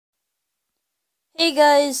Hey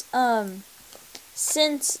guys,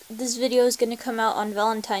 since this video is gonna come out on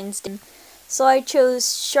Valentine's Day, so I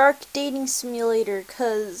chose Shark Dating Simulator,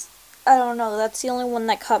 cause, I don't know, that's the only one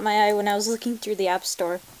that caught my eye when I was looking through the App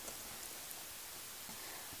Store.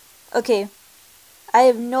 Okay, I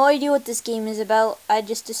have no idea what this game is about, I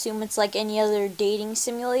just assume it's like any other dating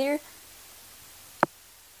simulator.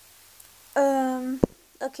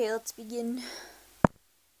 Okay, let's begin.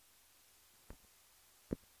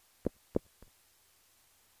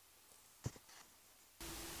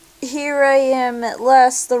 Here I am at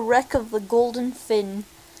last, the wreck of the Golden Fin.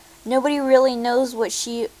 Nobody really knows what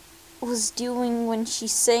she was doing when she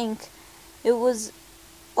sank. It was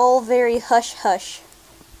all very hush-hush.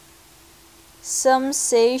 Some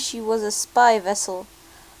say she was a spy vessel.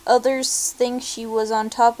 Others think she was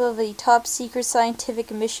on top of a top-secret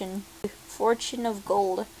scientific mission. Fortune of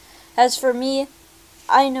gold. As for me,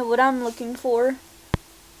 I know what I'm looking for.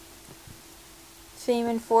 Fame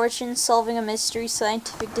and fortune, solving a mystery,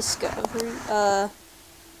 scientific discovery.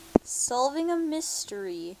 Solving a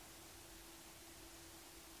mystery.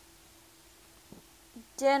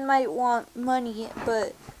 Dan might want money,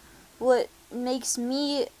 but what drives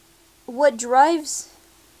me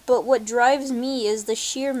is the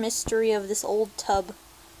sheer mystery of this old tub.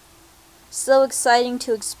 So exciting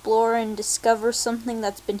to explore and discover something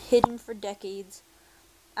that's been hidden for decades.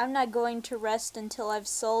 I'm not going to rest until I've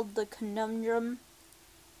solved the conundrum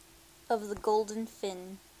of the Golden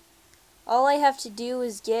Fin. All I have to do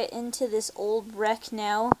is get into this old wreck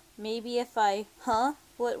now. Maybe if I... Huh?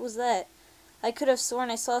 What was that? I could have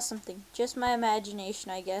sworn I saw something. Just my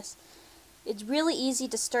imagination, I guess. It's really easy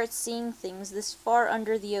to start seeing things this far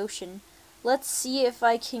under the ocean. Let's see if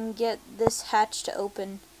I can get this hatch to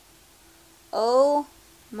open. Oh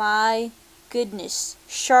my goodness.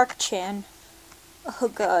 Shark-chan. Oh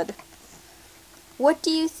god. What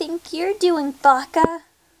do you think you're doing, Baka?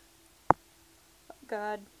 Oh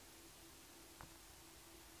god.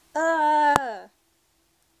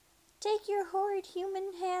 Take your horrid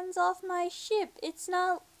human hands off my ship. It's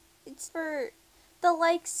for the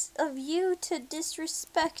likes of you to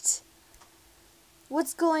disrespect.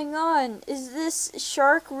 What's going on? Is this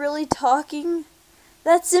shark really talking?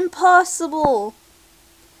 That's impossible.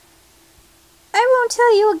 I won't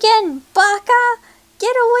tell you again, Baka.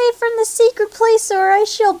 Get away from the secret place or I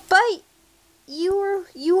shall bite you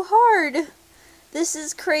hard. This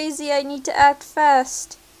is crazy. I need to act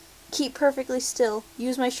fast. Keep perfectly still.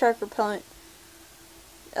 Use my shark repellent.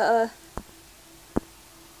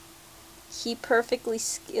 Keep perfectly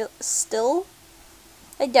still?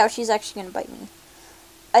 I doubt she's actually gonna bite me.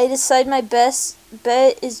 I decide my best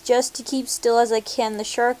bet is just to keep still as I can. The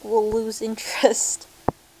shark will lose interest.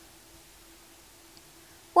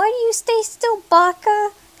 Why do you stay still,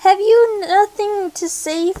 Baka? Have you nothing to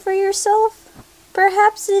say for yourself?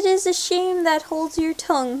 Perhaps it is a shame that holds your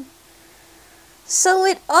tongue. So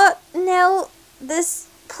it ought now this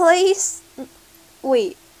place...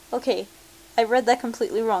 Wait, okay. I read that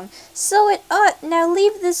completely wrong. So it ought now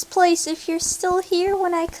leave this place if you're still here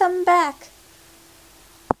when I come back.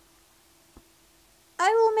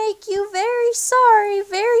 I will make you very sorry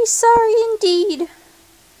indeed.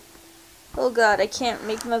 Oh god, I can't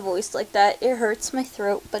make my voice like that. It hurts my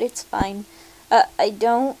throat, but it's fine. I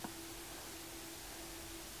don't...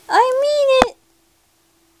 I mean it!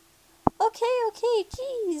 Okay,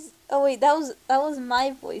 jeez. Oh wait, that was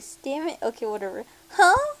my voice. Damn it. Okay, whatever.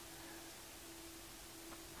 Huh?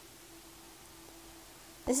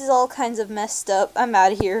 This is all kinds of messed up. I'm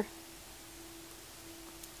out of here.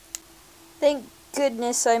 Thank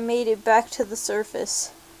goodness I made it back to the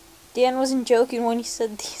surface. Dan wasn't joking when he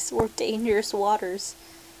said these were dangerous waters.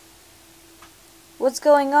 What's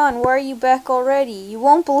going on? Why are you back already? You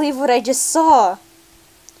won't believe what I just saw.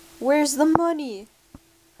 Where's the money?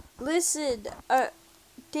 Listen,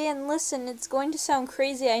 Dan, listen, it's going to sound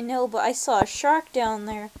crazy, I know, but I saw a shark down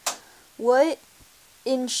there. What?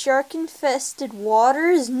 In shark-infested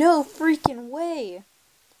waters? No freaking way.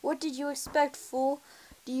 What did you expect, fool?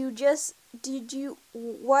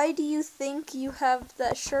 Why do you think you have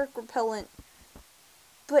that shark repellent?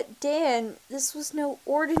 But Dan, this was no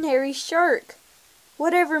ordinary shark.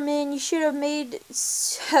 Whatever, man, you should have made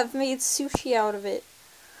sushi out of it.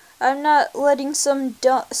 I'm not letting some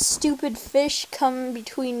stupid fish come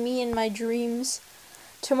between me and my dreams.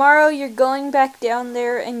 Tomorrow you're going back down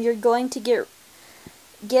there and you're going to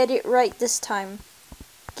get it right this time.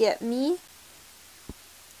 Get me?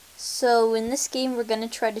 So in this game we're gonna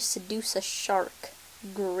try to seduce a shark.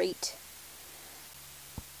 Great.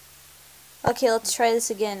 Okay, let's try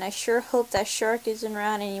this again. I sure hope that shark isn't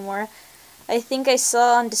around anymore. I think I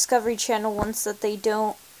saw on Discovery Channel once that they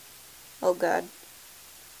don't... Oh god.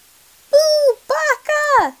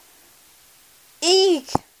 Gah!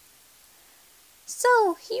 Eek!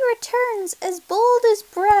 So, he returns as bold as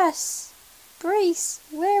brace,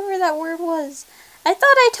 whatever that word was. I thought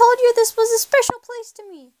I told you this was a special place to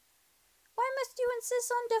me. Why must you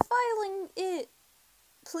insist on defiling it?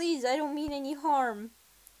 Please, I don't mean any harm.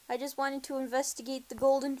 I just wanted to investigate the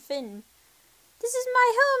golden fin. This is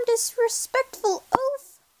my home, disrespectful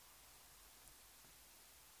oaf.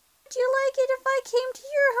 Would you like it if I came to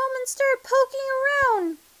your home and started poking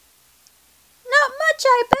around? Not much,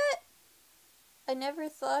 I bet. I never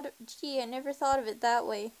thought of it that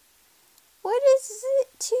way. What is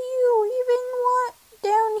it to you even want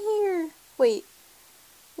down here? Wait.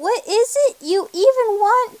 What is it you even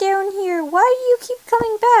want down here? Why do you keep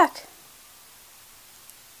coming back?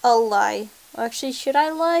 I'll lie. Actually, should I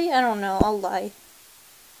lie? I don't know. I'll lie.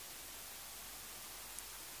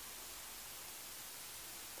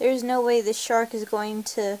 There's no way the shark is going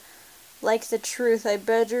to like the truth. I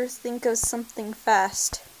better think of something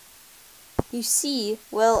fast. You see,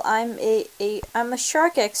 well, I'm a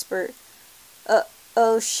shark expert.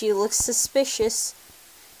 Oh, she looks suspicious.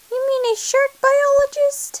 You mean a shark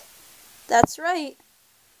biologist? That's right.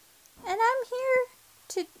 And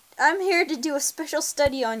I'm here to do a special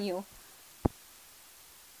study on you.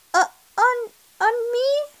 On me?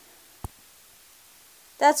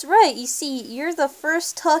 That's right. You see, you're the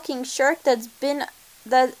first talking shark that's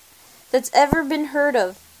ever been heard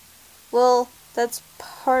of. Well, that's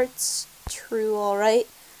parts true, all right.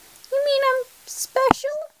 You mean I'm special?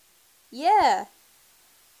 Yeah.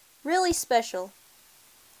 Really special.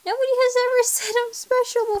 Nobody has ever said I'm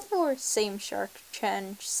special before. Same, Shark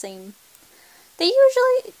Chan, same. They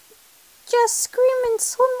usually just scream and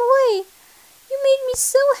swim away. You made me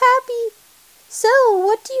so happy. So,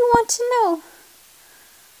 what do you want to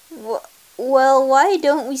know? Well, why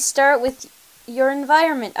don't we start with your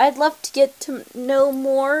environment? I'd love to get to know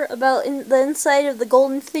more about the inside of the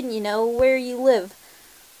golden fin, you know, where you live.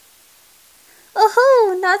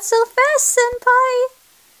 Oh, not so fast, senpai.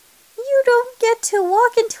 You don't get to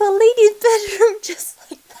walk into a lady's bedroom just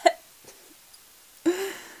like that.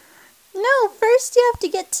 No, first you have to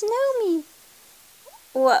get to know me.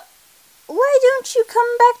 What? Why don't you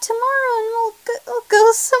come back tomorrow and we'll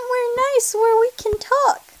go somewhere nice where we can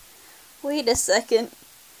talk? Wait a second.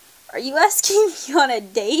 Are you asking me on a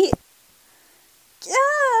date?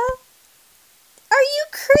 Yeah. Are you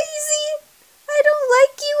crazy? I don't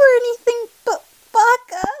like you or anything, but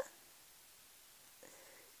Baka.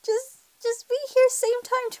 Just be here same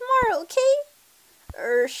time tomorrow,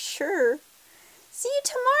 okay? Sure. See you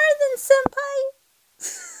tomorrow then, senpai.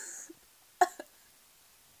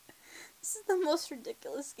 This is the most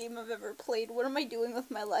ridiculous game I've ever played. What am I doing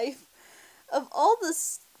with my life? Of all the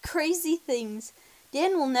crazy things,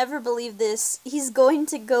 Dan will never believe this. He's going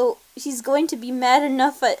to be mad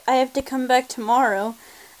enough I have to come back tomorrow.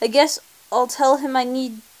 I guess I'll tell him I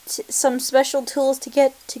need some special tools to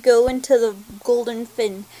go into the golden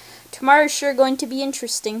fin. Tomorrow's sure going to be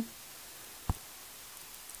interesting.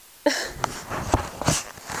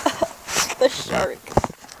 The shark.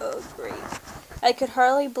 Oh, great. I could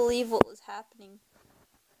hardly believe what was happening.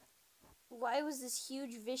 Why was this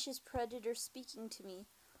huge, vicious predator speaking to me?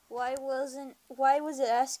 Why was it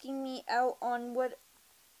asking me out on what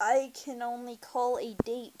I can only call a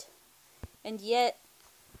date? And yet,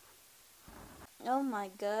 oh my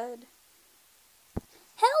god.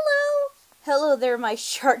 Hello! Hello there, my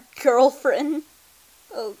shark girlfriend.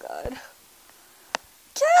 Oh god.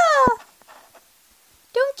 Gah!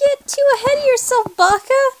 Don't get too ahead of yourself,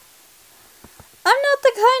 Baka. I'm not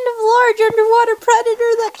the kind of large underwater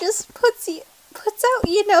predator that just puts out,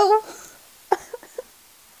 you know.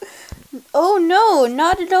 Oh no,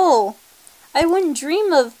 not at all. I wouldn't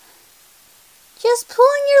dream of just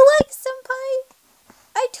pulling your leg, senpai.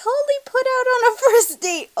 I totally put out on a first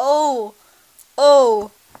date. Oh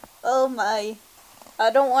my. I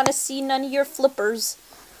don't want to see none of your flippers.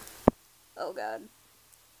 Oh god.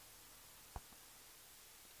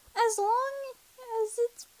 As long as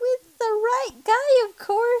it's with the right guy, of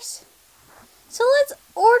course. So let's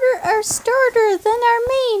order our starter, then our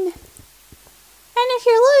main.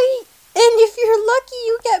 And if you're lucky,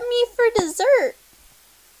 you get me for dessert.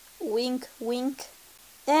 Wink, wink.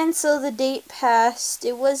 And so the date passed.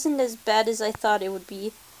 It wasn't as bad as I thought it would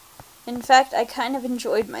be. In fact, I kind of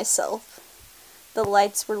enjoyed myself. The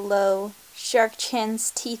lights were low. Shark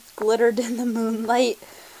Chan's teeth glittered in the moonlight,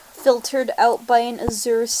 filtered out by an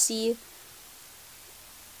azure sea.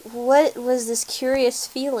 What was this curious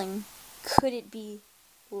feeling? Could it be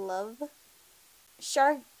love?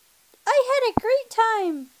 Shark, I had a great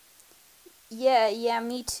time. Yeah,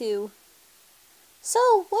 me too.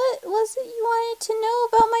 So, what was it you wanted to know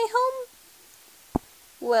about my home?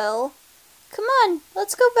 Well, come on,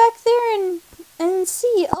 let's go back there and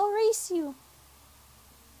see. I'll race you.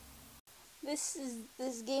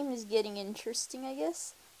 This game is getting interesting, I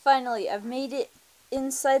guess. Finally, I've made it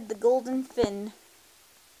inside the golden fin.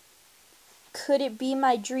 Could it be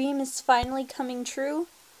my dream is finally coming true?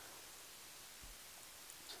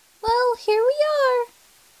 Well, here we are.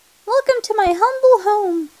 Welcome to my humble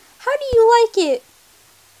home. How do you like it?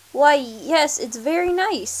 Why, yes, it's very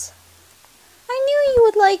nice. I knew you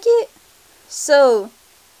would like it. So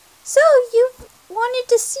you've wanted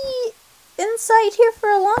to see inside here for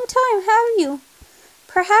a long time, have you?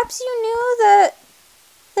 Perhaps you knew that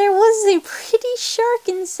there was a pretty shark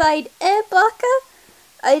inside, eh, Baka?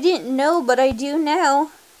 I didn't know, but I do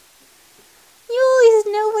now. You always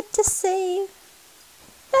know what to say.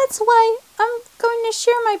 That's why I'm going to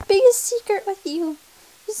share my biggest secret with you.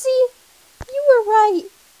 You see, you were right.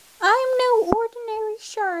 I'm no ordinary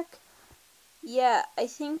shark. Yeah, I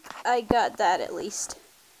think I got that at least.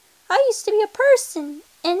 I used to be a person,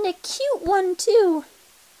 and a cute one too.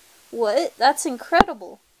 What? That's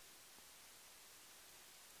incredible.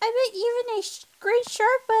 I bet even a great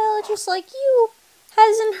shark biologist like you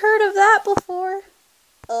hasn't heard of that before.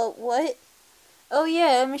 What? Oh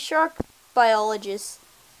yeah, I'm a shark biologist.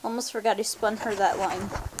 Almost forgot I spun her that line.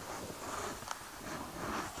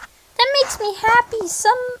 That makes me happy.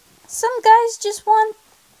 Some guys just want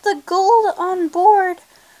the gold on board,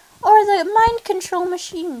 or the mind control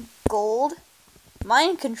machine. Gold?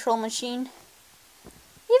 Mind control machine?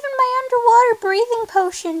 Even my underwater breathing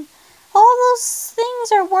potion. All those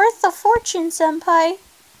things are worth a fortune, Senpai.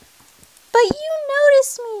 But you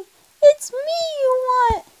notice me. It's me you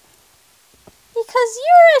want. Because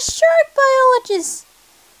you're a shark biologist.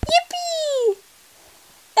 Yippee!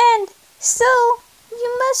 And so,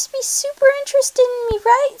 you must be super interested in me,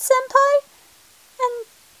 right, Senpai? And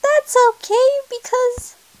that's okay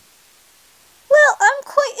because, well, I'm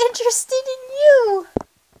quite interested in you.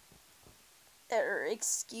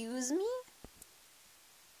 Excuse me?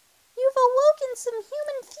 You've awoken some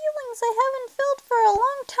human feelings I haven't felt for a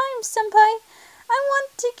long time, Senpai. I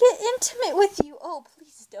want to get intimate with you. Oh,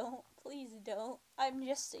 please don't. Please don't. I'm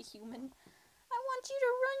just a human. I want you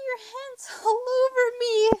to run your hands all over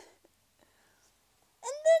me.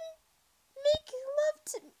 And then make love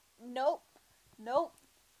to... Nope. Nope.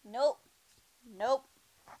 Nope. Nope.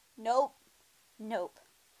 Nope. Nope.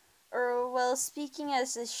 Well, speaking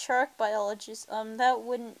as a shark biologist, that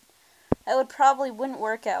would probably wouldn't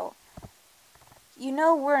work out. You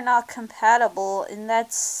know we're not compatible, and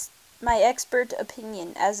that's my expert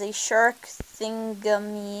opinion as a shark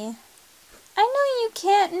thingamy. I know you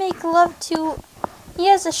can't make love to me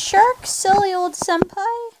as a shark, silly old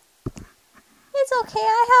senpai. It's okay,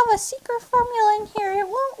 I have a secret formula in here. It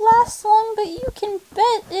won't last long, but you can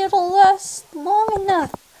bet it'll last long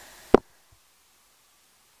enough.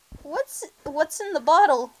 What's in the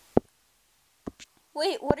bottle?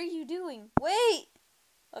 Wait, what are you doing? Wait!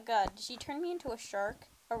 Oh god, did she turn me into a shark?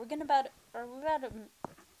 Are we about to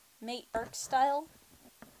mate shark style?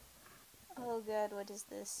 Oh god, what is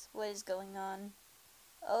this? What is going on?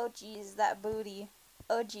 Oh jeez, that booty.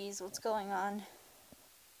 Oh jeez, what's going on?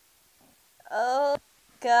 Oh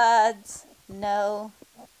gods, no.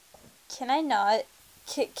 Can I not?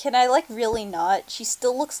 Can I like really not? She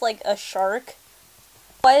still looks like a shark.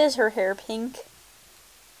 Why is her hair pink?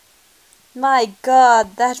 My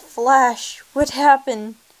god, that flash. What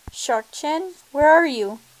happened? Shark-chan, where are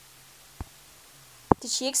you?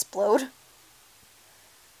 Did she explode?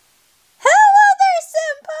 Hello there,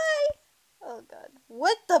 senpai! Oh god.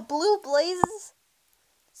 What the blue blazes?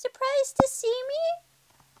 Surprised to see me?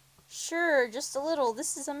 Sure, just a little.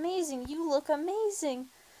 This is amazing. You look amazing.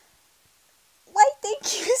 Why, thank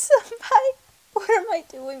you, senpai. What am I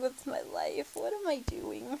doing with my life? What am I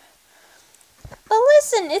doing? But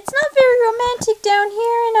listen, it's not very romantic down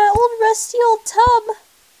here in an old rusty old tub.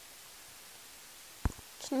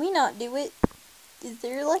 Can we not do it? Is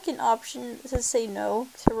there like an option to say no,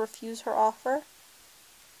 to refuse her offer?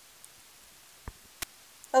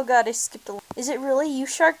 Oh god, I skipped a line. Is it really you,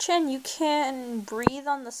 Shark-chan? You can breathe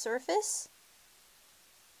on the surface?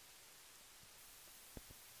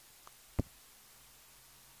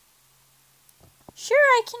 Sure,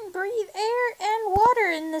 I can breathe air and water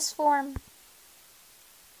in this form.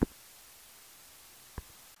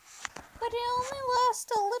 But it only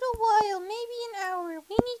lasts a little while, maybe an hour.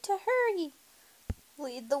 We need to hurry.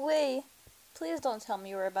 Lead the way. Please don't tell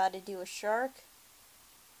me we're about to do a shark.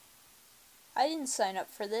 I didn't sign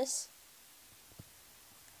up for this.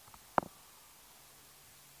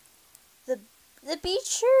 The beach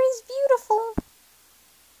sure is beautiful.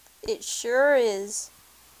 It sure is.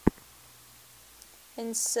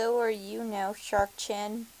 And so are you now,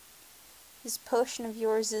 Shark-chan. This potion of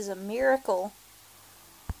yours is a miracle.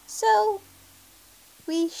 So,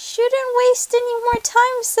 we shouldn't waste any more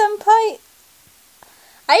time, Senpai.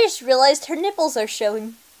 I just realized her nipples are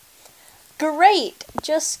showing. Great,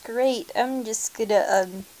 just great. I'm just gonna,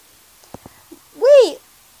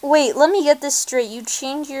 Wait, let me get this straight. You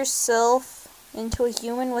changed yourself into a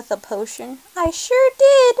human with a potion? I sure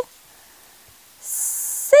did.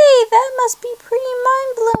 Say, that must be pretty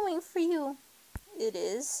mind-blowing for you. It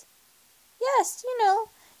is. Yes,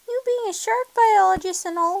 you being a shark biologist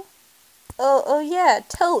and all. Oh yeah,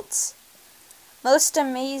 totes. Most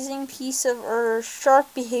amazing piece of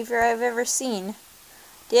shark behavior I've ever seen.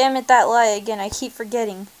 Damn it, that lie again, I keep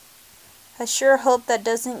forgetting. I sure hope that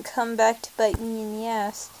doesn't come back to bite me in the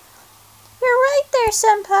ass. You're right there,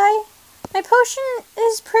 Senpai. My potion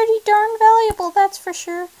is pretty darn valuable, that's for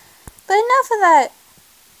sure. But enough of that.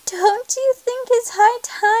 Don't you think it's high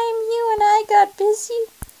time you and I got busy?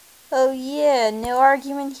 Oh yeah, no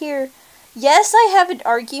argument here. Yes, I have an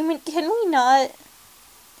argument, can we not?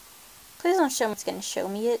 Please don't show me it's gonna show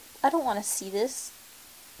me it. I don't want to see this.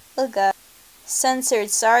 Oh god. Censored,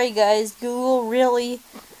 sorry guys. Google really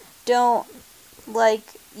don't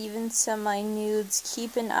like even semi-nudes.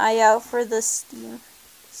 Keep an eye out for the Steam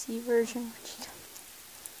C version.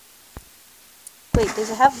 Wait, does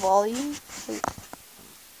it have volume? Wait.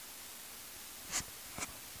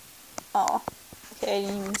 Oh. Okay, I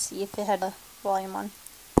didn't even see if it had a volume on.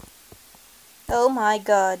 Oh my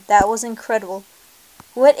god, that was incredible.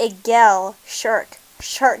 What a gal. Shark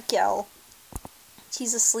gal.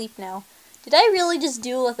 She's asleep now. Did I really just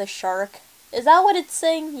duel with a shark? Is that what it's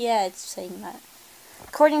saying? Yeah, it's saying that.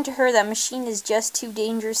 According to her, that machine is just too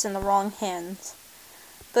dangerous in the wrong hands.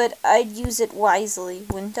 But I'd use it wisely,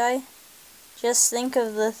 wouldn't I? Just think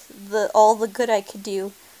of all the good I could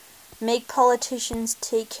do. Make politicians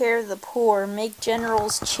take care of the poor. Make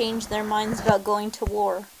generals change their minds about going to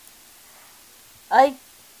war. I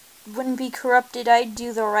wouldn't be corrupted. I'd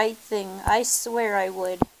do the right thing. I swear I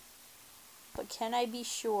would. But can I be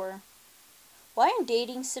sure? Why in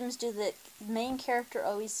dating sims do the main character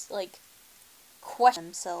always, question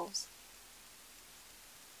themselves?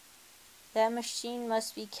 That machine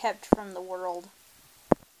must be kept from the world.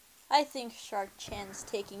 I think Shark-chan's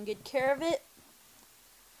taking good care of it.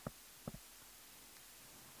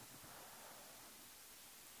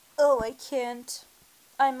 Oh, I can't.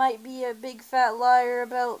 I might be a big fat liar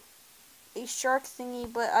about a shark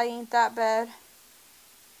thingy, but I ain't that bad.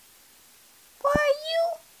 Why,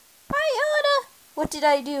 Iota! What did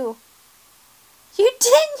I do? You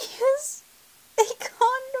didn't use a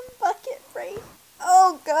condom bucket, right?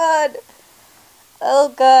 Oh god.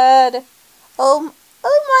 Oh god. Oh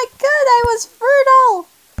my god, I was fertile!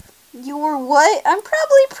 You were what? I'm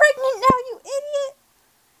probably pregnant now, you idiot!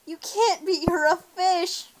 You can't be, you're a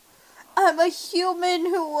fish. I'm a human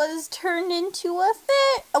who was turned into a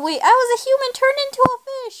fish. Oh wait, I was a human turned into a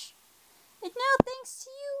fish. And now thanks to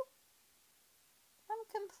you, I'm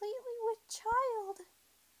completely with child.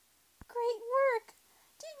 Great work.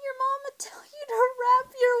 Didn't your mama tell you to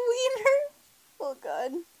wrap your wiener? Oh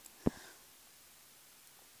god.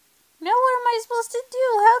 Now what am I supposed to do?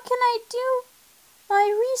 How can I do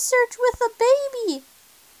my research with a baby?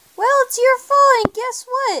 Well, it's your fault, and guess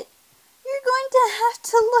what? You're going to have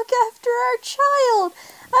to look after our child.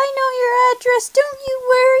 I know your address, don't you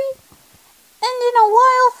worry. And in a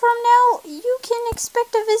while from now, you can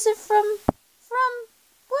expect a visit from,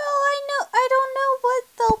 well, I don't know what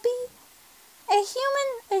they'll be. A human,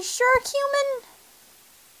 a shark human,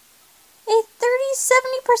 a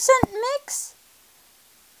 30-70% mix?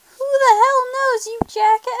 Who the hell knows, you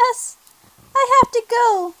jackass? I have to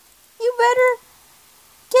go. You better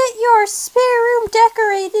get your spare room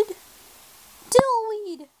decorated.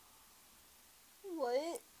 Dillweed.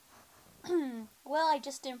 What? Well, I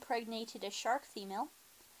just impregnated a shark female.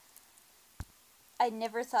 I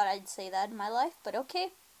never thought I'd say that in my life, but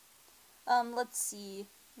okay. Let's see.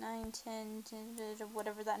 9, 10,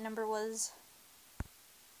 whatever that number was.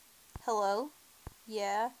 Hello?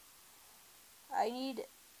 Yeah? I need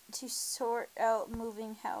to sort out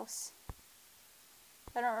moving house.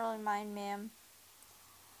 I don't really mind, ma'am.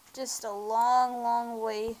 Just a long, long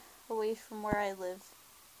way away from where I live.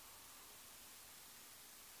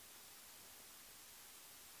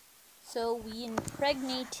 So we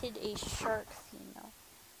impregnated a shark female.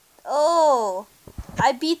 Oh!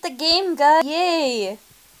 I beat the game, guys! Yay!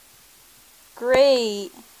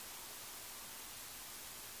 Great.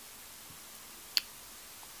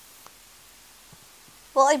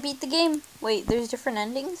 Well, I beat the game. Wait, there's different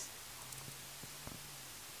endings?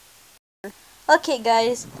 Okay,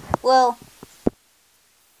 guys. Well,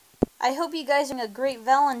 I hope you guys are having a great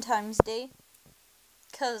Valentine's Day.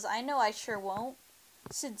 Because I know I sure won't.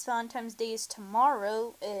 Since Valentine's Day is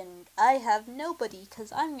tomorrow, and I have nobody,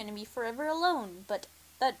 because I'm going to be forever alone. But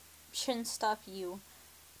that shouldn't stop you.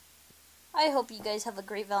 I hope you guys have a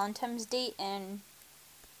great Valentine's Day, and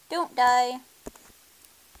don't die.